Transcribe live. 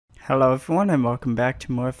Hello everyone and welcome back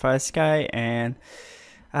to more FarSky, and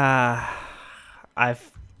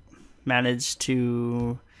I've managed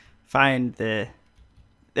to find there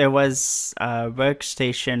was a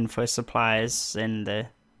workstation for supplies and the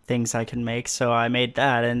things I can make, so I made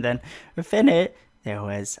that, and then within it there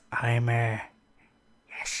was armor.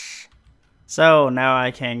 Yes. So now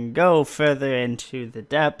I can go further into the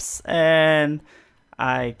depths and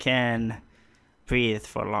I can breathe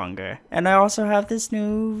for longer. And I also have this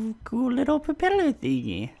new cool little propeller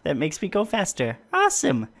thingy that makes me go faster.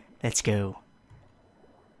 Awesome! Let's go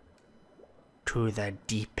to the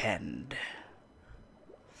deep end.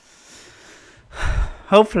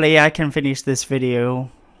 Hopefully I can finish this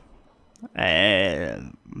video,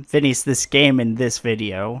 finish this game in this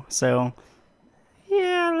video. So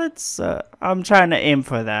yeah, let's, I'm trying to aim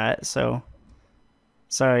for that, so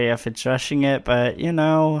sorry if it's rushing it, but you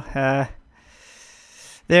know,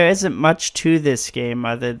 there isn't much to this game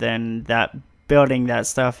other than that building that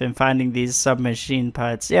stuff and finding these submarine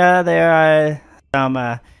parts. Yeah, there are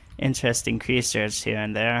some interesting creatures here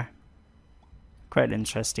and there. Quite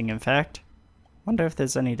interesting, in fact. Wonder if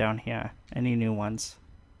there's any down here. Any new ones?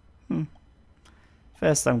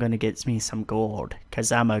 First, I'm gonna get me some gold,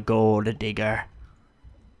 cause I'm a gold digger.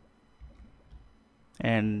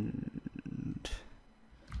 And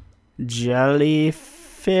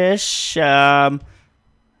jellyfish.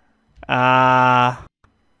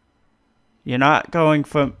 You're not going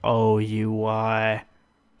from... Oh, you are.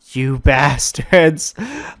 You bastards.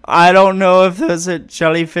 I don't know if those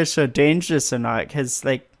jellyfish are dangerous or not, because,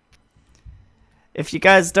 like, if you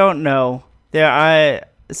guys don't know, there are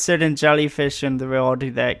certain jellyfish in the world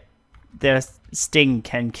that their sting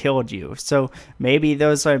can kill you. So maybe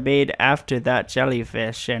those are made after that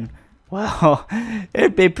jellyfish, and, well,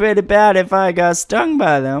 it'd be pretty bad if I got stung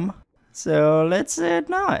by them. So let's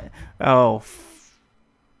not. Oh,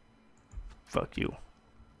 fuck you.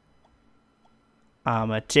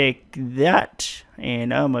 I'ma take that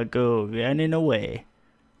and I'ma go running away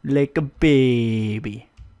like a baby.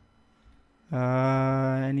 So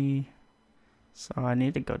I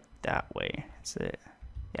need to go that way. Is it?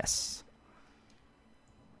 Yes.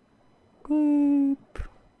 Whoop.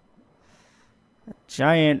 A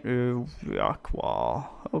giant rock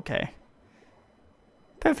wall. Okay.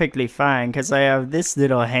 Perfectly fine, because I have this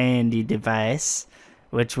little handy device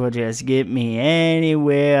which will just get me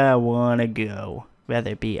anywhere I want to go,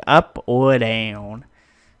 whether it be up or down,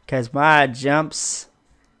 because my jumps,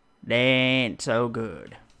 they ain't so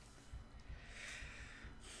good.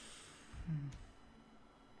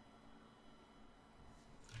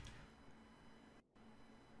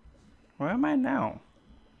 Where am I now?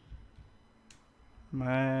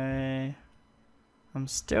 I'm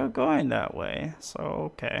still going that way, so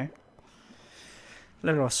okay.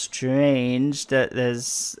 Little strange that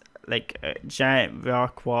there's like a giant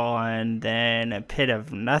rock wall and then a pit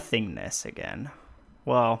of nothingness again.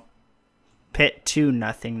 Well, pit to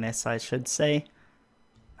nothingness, I should say.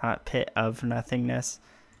 Not pit of nothingness.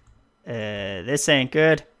 This ain't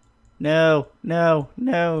good. No, no,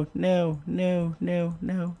 no, no, no, no,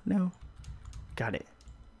 no, no. Got it.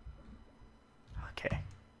 Okay.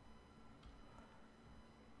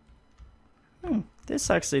 This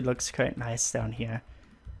actually looks quite nice down here.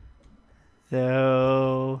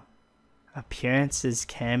 Though appearances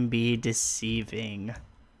can be deceiving.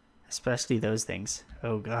 Especially those things.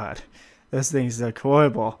 Oh god. Those things look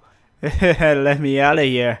horrible. Let me out of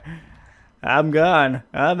here. I'm gone.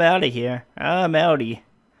 I'm out of here. I'm outie.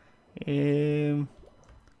 Okay,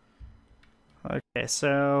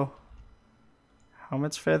 so how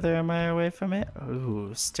much further am I away from it?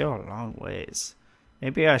 Ooh, still a long ways.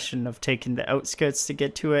 Maybe I shouldn't have taken the outskirts to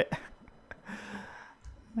get to it.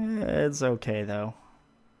 It's okay though.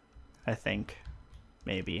 I think.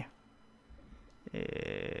 Maybe.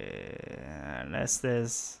 Unless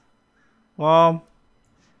there's... Well,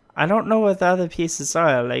 I don't know what the other pieces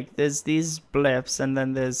are. Like, there's these blips and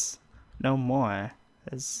then there's no more.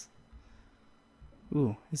 There's...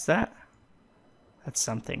 Ooh, is that? That's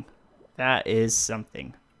something. That is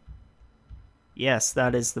something. Yes,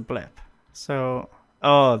 that is the blip. So...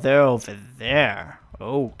 Oh, they're over there.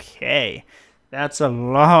 Okay. That's a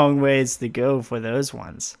long ways to go for those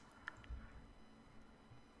ones.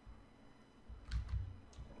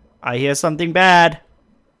 I hear something bad.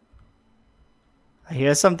 I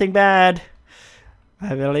hear something bad.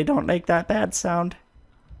 I really don't like that bad sound.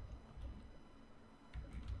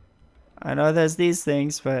 I know there's these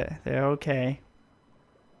things, but they're okay.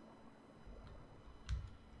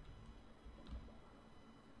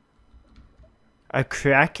 A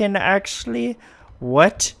kraken, actually?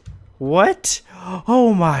 What? What?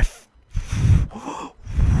 Oh my...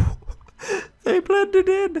 They blended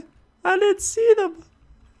in. I didn't see them.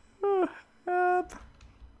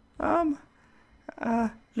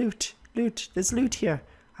 Loot. There's loot here.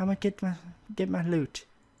 I'm gonna get my loot.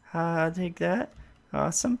 I'll take that.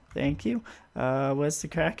 Awesome. Thank you. Where's the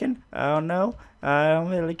Kraken? I don't know. I don't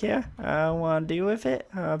really care. I don't want to deal with it.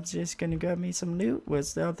 I'm just gonna grab me some loot.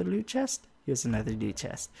 Where's the other loot chest? Here's another loot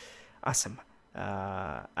chest. Awesome.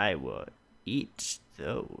 I will eat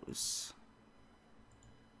those.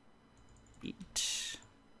 Eat.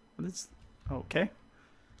 What is... Okay.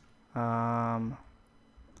 I'm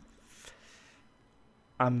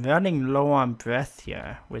running low on breath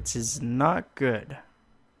here, which is not good.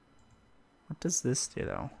 What does this do,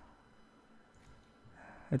 though?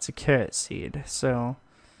 It's a carrot seed, so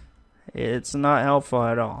it's not helpful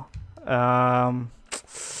at all.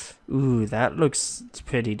 Ooh, that looks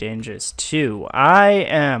pretty dangerous, too. I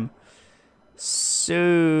am so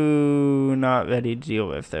not ready to deal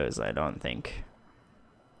with those, I don't think.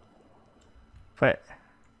 But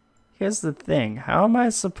here's the thing. How am I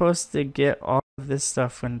supposed to get all of this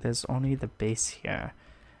stuff when there's only the base here?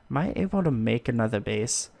 Am I able to make another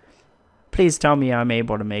base? Please tell me I'm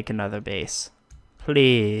able to make another base.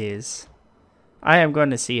 Please. I am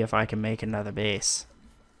going to see if I can make another base.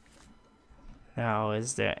 Now,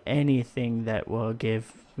 is there anything that will do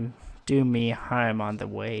me harm on the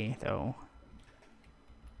way, though?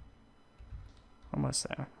 Almost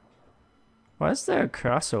there. Why is there a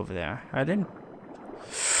cross over there? I didn't...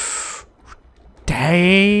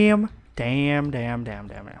 Damn.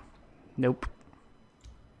 Nope.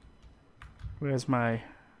 Where's my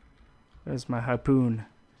harpoon?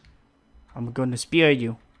 I'm gonna spear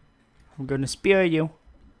you. I'm gonna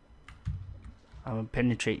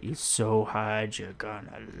penetrate you so hard you're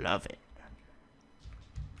gonna love it.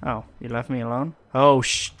 Oh, you left me alone? Oh,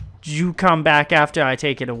 you come back after I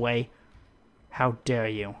take it away. How dare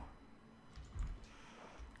you?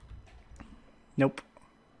 Nope.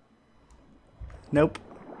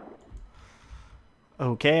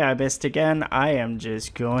 Okay, I missed again. I am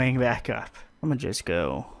just going back up. I'm gonna just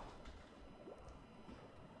go.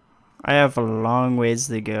 I have a long ways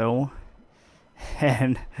to go.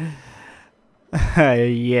 And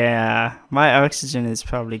yeah, my oxygen is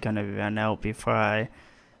probably gonna run out before I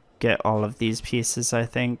get all of these pieces, I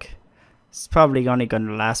think. It's probably only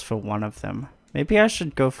gonna last for one of them. Maybe I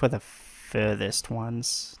should go for the furthest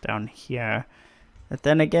ones down here. But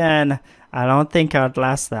then again, I don't think I'd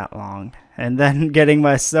last that long. And then getting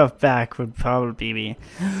my stuff back would probably be...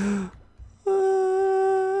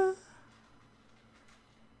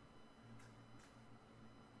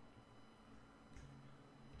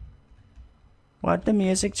 Why'd the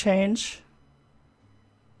music change?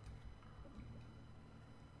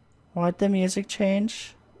 Why'd the music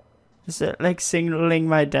change? Is it like signaling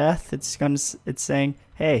my death? It's saying,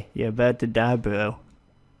 hey, you're about to die, bro.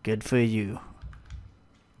 Good for you.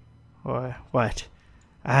 Or what?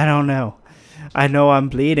 I don't know. I know I'm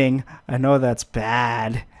bleeding. I know that's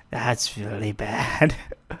bad. That's really bad.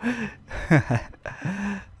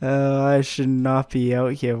 Oh, I should not be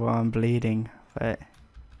out here while I'm bleeding. But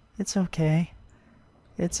it's okay.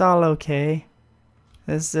 It's all okay.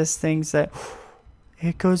 There's this things that...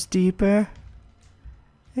 It goes deeper.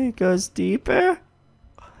 It goes deeper.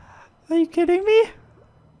 Are you kidding me?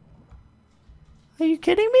 Are you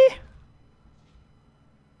kidding me?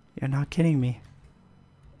 You're not kidding me.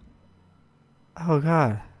 Oh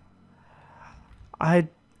god. I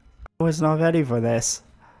was not ready for this.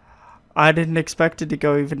 I didn't expect it to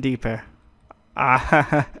go even deeper.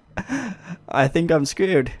 I think I'm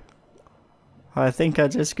screwed. I think I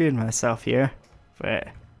just screwed myself here. But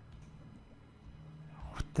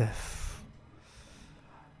what the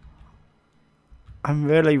I'm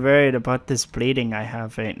really worried about this bleeding I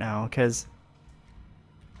have right now, because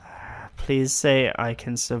please say I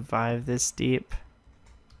can survive this deep.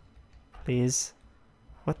 Please.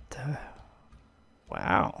 What the...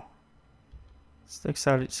 Wow. This looks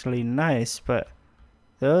actually nice, but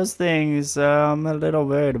those things, I'm a little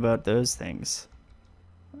worried about those things.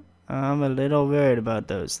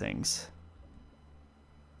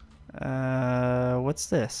 What's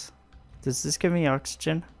this? Does this give me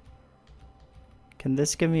oxygen? Can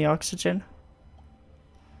this give me oxygen?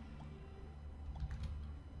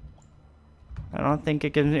 I don't think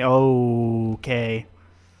it gives me... Oh, okay.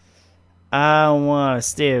 I don't want to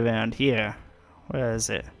stay around here. Where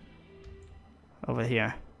is it? Over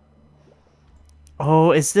here.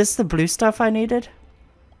 Oh, is this the blue stuff I needed?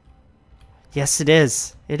 Yes, it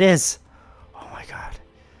is. It is. Oh my god.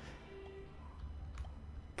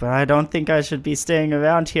 But I don't think I should be staying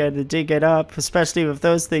around here to dig it up, especially with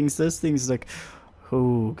those things. Those things look...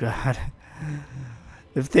 Oh god.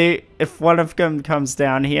 If one of them comes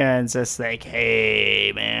down here and just like,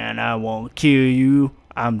 hey man, I won't kill you,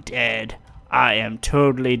 I'm dead. I am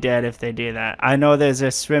totally dead if they do that. I know there's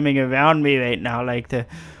just swimming around me right now, like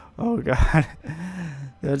oh god.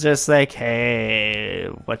 They're just like, hey,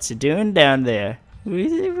 what's you doing down there?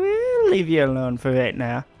 We'll leave you alone for right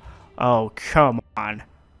now. Oh, come on.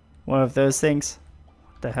 One of those things.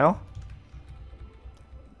 What the hell?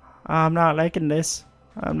 I'm not liking this.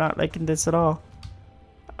 I'm not liking this at all.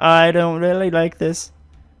 I don't really like this.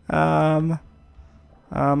 Oh,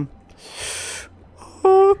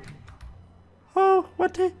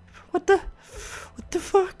 what the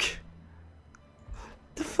fuck?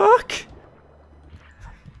 The fuck?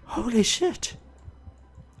 Holy shit.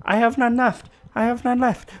 I have none left. I have none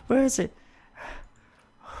left. Where is it?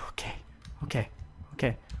 Okay.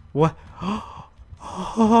 What?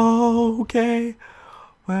 Oh, okay.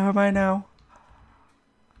 Where am I now?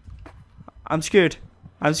 I'm screwed.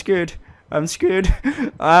 I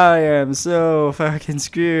am so fucking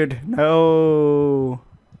screwed. No.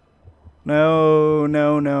 I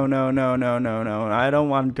don't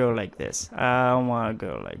want to go like this.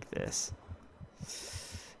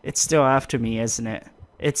 It's still after me, isn't it?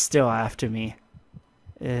 It's still after me.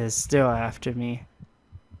 I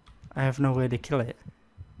have no way to kill it.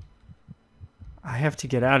 I have to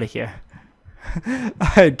get out of here.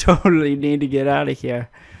 I totally need to get out of here.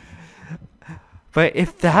 But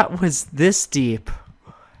if that was this deep,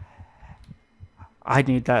 I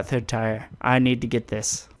need that third tire. I need to get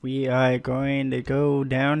this. We are going to go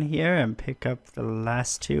down here and pick up the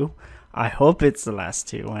last two. I hope it's the last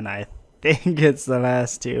two, and I think it's the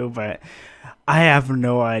last two, but I have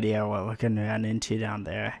no idea what we're going to run into down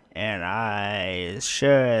there. And I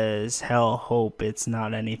sure as hell hope it's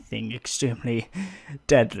not anything extremely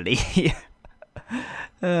deadly.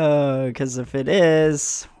 Because if it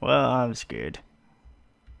is, well, I'm screwed.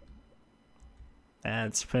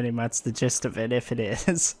 That's pretty much the gist of it, if it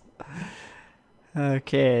is.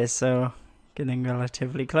 Okay, so getting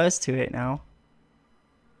relatively close to it now.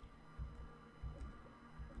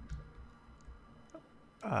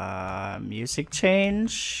 Music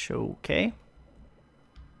change. Okay.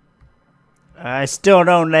 I still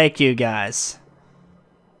don't like you guys.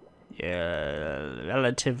 You're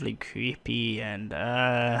relatively creepy and,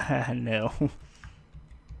 no.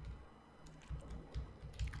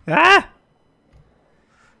 Ah!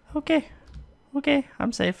 Okay,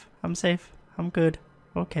 I'm safe, I'm good,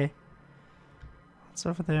 okay. What's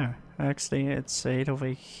over there? Actually, it's right over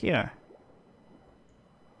here.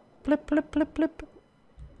 Blip.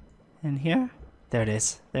 In here? There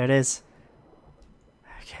it is.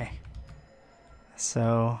 Okay.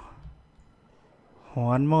 So,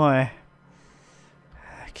 one more.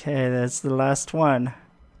 Okay, that's the last one.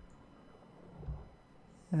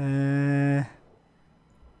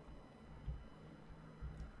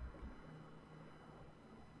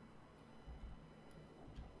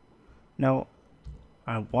 No,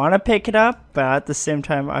 I want to pick it up, but at the same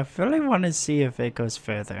time, I really want to see if it goes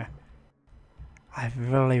further. I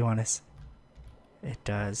really want to. It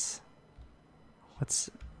does. What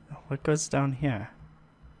goes down here?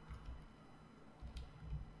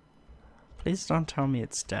 Please don't tell me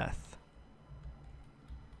it's death.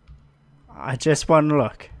 I just want to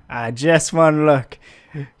look.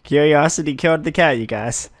 Curiosity killed the cat, you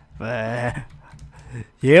guys. But,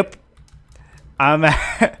 yep. I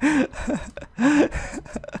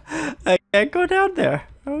can't go down there.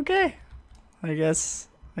 Okay. I guess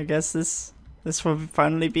this will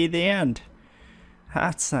finally be the end.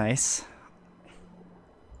 That's nice.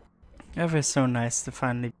 Ever so nice to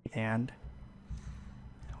finally be the end.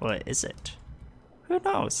 What is it? Who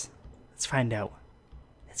knows? Let's find out.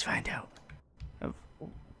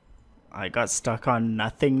 I got stuck on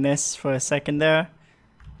nothingness for a second there.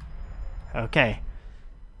 Okay.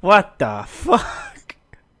 What the fuck?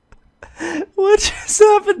 What just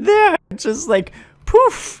happened there? Just like,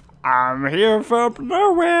 poof! I'm here from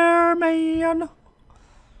nowhere, man.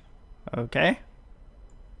 Okay.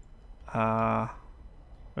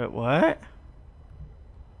 Wait, what?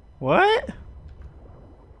 What?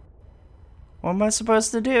 What am I supposed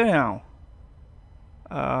to do now?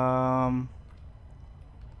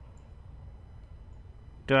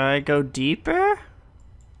 Do I go deeper?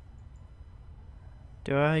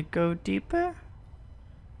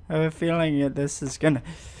 I have a feeling that this is gonna...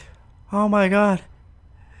 Oh my god.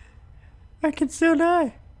 I can still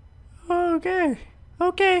die. Okay. I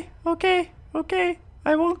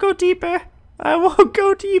won't go deeper. I'm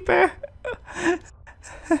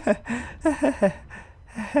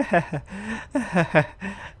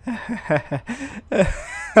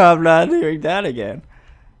not doing that again.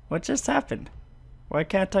 What just happened? Why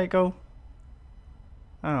can't I go?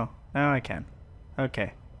 Oh, now I can.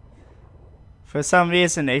 Okay. For some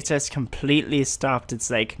reason, it just completely stopped. It's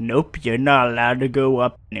like, nope, you're not allowed to go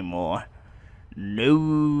up anymore.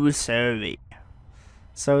 No, sorry.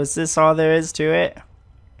 So is this all there is to it?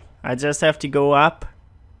 I just have to go up?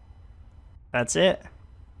 That's it?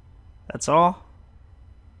 That's all?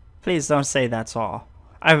 Please don't say that's all.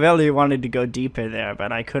 I really wanted to go deeper there,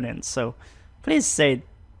 but I couldn't, so please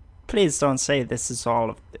don't say this is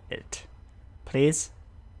all of it. Please?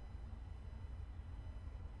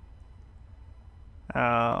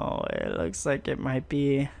 Oh, it looks like it might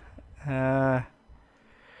be, oh.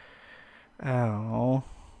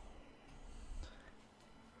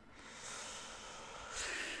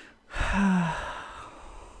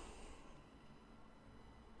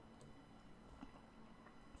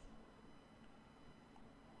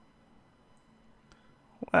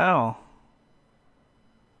 Well.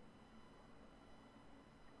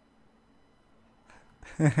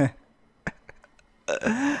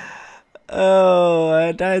 Oh,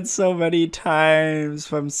 I died so many times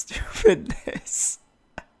from stupidness.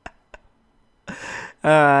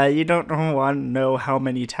 You don't want to know how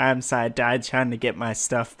many times I died trying to get my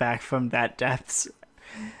stuff back from that depths.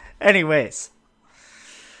 Anyways,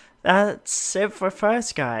 that's it for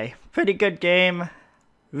FarSky. Pretty good game.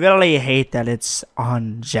 Really hate that it's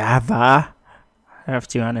on Java. I have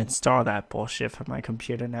to uninstall that bullshit from my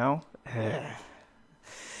computer now.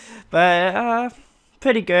 But,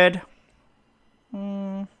 pretty good.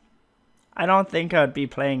 I don't think I'd be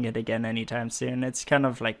playing it again anytime soon. It's kind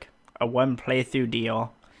of like a one playthrough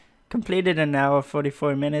deal. Completed an hour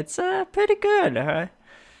 44 minutes. Pretty good.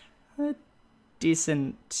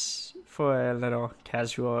 Decent for a little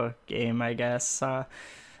casual game, I guess.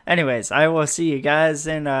 Anyways, I will see you guys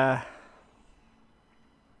in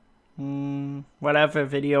whatever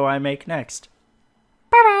video I make next.